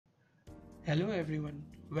Hello everyone,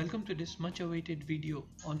 welcome to this much awaited video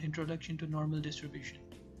on Introduction to Normal Distribution.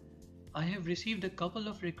 I have received a couple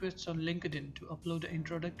of requests on LinkedIn to upload an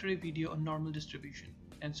introductory video on normal distribution,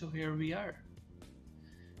 and so here we are.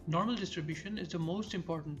 Normal distribution is the most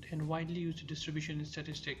important and widely used distribution in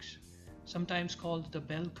statistics, sometimes called the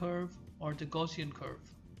bell curve or the Gaussian curve.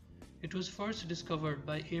 It was first discovered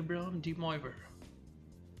by Abraham de Moivre.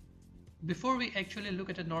 Before we actually look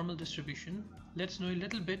at a normal distribution, let's know a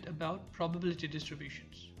little bit about probability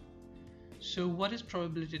distributions. So what is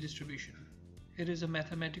probability distribution? It is a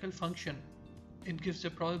mathematical function. It gives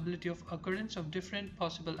the probability of occurrence of different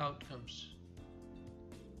possible outcomes.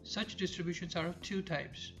 Such distributions are of two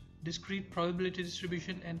types: discrete probability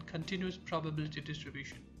distribution and continuous probability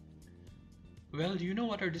distribution. Well, you know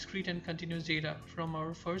what are discrete and continuous data from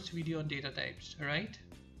our first video on data types, right?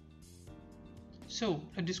 So,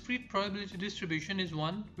 a discrete probability distribution is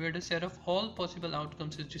one where the set of all possible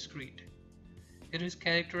outcomes is discrete. It is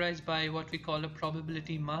characterized by what we call a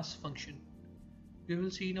probability mass function. We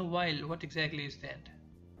will see in a while what exactly is that.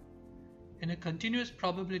 In a continuous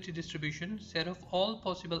probability distribution, set of all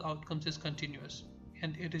possible outcomes is continuous,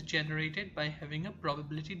 and it is generated by having a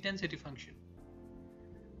probability density function.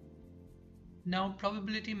 Now,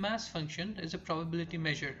 probability mass function is a probability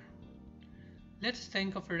measure. Let's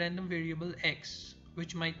think of a random variable x,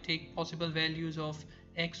 which might take possible values of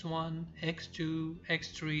x1, x2,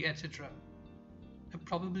 x3, etc. A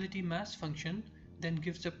probability mass function then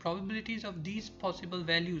gives the probabilities of these possible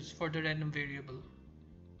values for the random variable.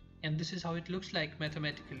 And this is how it looks like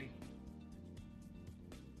mathematically.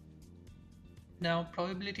 Now,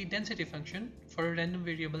 probability density function for a random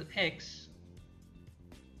variable x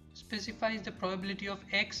specifies the probability of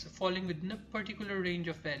x falling within a particular range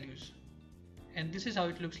of values. And this is how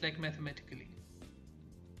it looks like mathematically.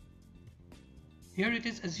 Here it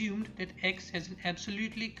is assumed that x has an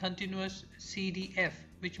absolutely continuous CDF,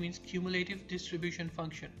 which means cumulative distribution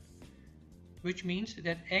function, which means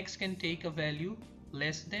that x can take a value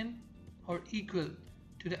less than or equal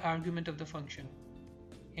to the argument of the function.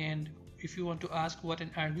 And if you want to ask what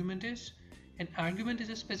an argument is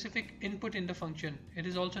a specific input in the function. It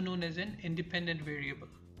is also known as an independent variable.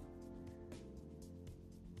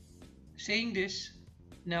 Saying this,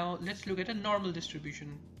 now let's look at a normal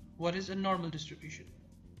distribution. What is a normal distribution?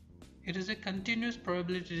 It is a continuous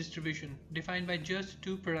probability distribution defined by just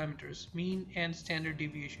two parameters, mean and standard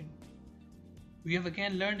deviation. We have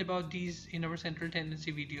again learned about these in our central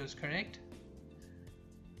tendency videos, correct?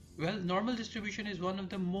 Well, normal distribution is one of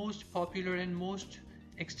the most popular and most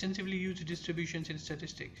extensively used distributions in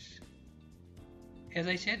statistics. As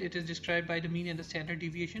I said, it is described by the mean and the standard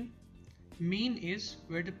deviation. Mean is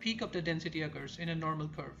where the peak of the density occurs in a normal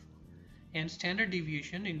curve, and standard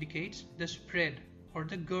deviation indicates the spread or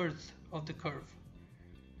the girth of the curve.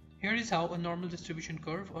 Here is how a normal distribution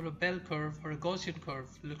curve or a bell curve or a Gaussian curve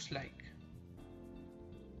looks like.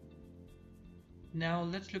 Now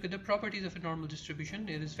let's look at the properties of a normal distribution.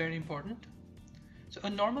 It is very important. So a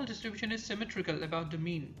normal distribution is symmetrical about the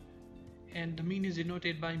mean, and the mean is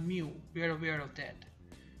denoted by mu. We are aware of that.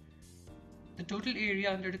 The total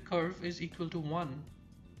area under the curve is equal to 1.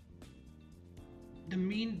 The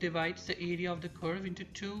mean divides the area of the curve into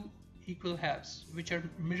two equal halves, which are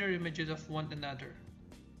mirror images of one another.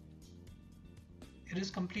 It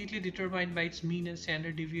is completely determined by its mean and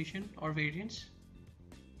standard deviation or variance.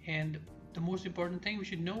 And the most important thing we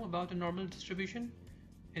should know about a normal distribution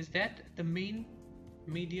is that the mean,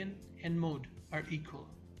 median, and mode are equal.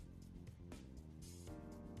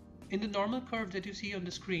 In the normal curve that you see on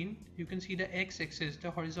the screen, you can see the x-axis, the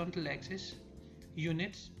horizontal axis,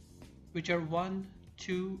 units, which are 1,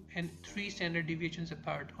 2, and 3 standard deviations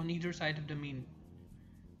apart on either side of the mean.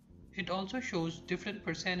 It also shows different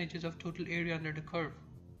percentages of total area under the curve.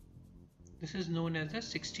 This is known as the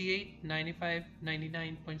 68, 95,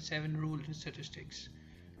 99.7 rule in statistics.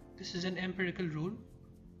 This is an empirical rule,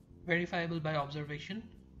 verifiable by observation,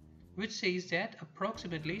 which says that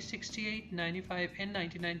approximately 68, 95, and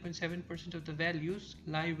 99.7% of the values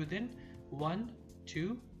lie within 1,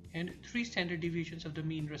 2, and 3 standard deviations of the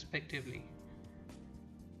mean respectively.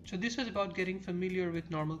 So this was about getting familiar with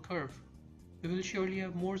normal curve. We will surely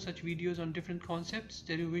have more such videos on different concepts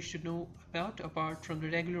that you wish to know about apart from the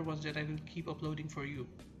regular ones that I will keep uploading for you.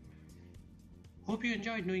 Hope you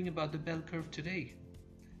enjoyed knowing about the bell curve today.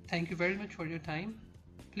 Thank you very much for your time.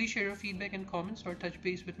 Please share your feedback and comments or touch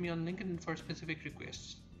base with me on LinkedIn for specific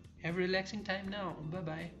requests. Have a relaxing time now. Bye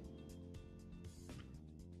bye.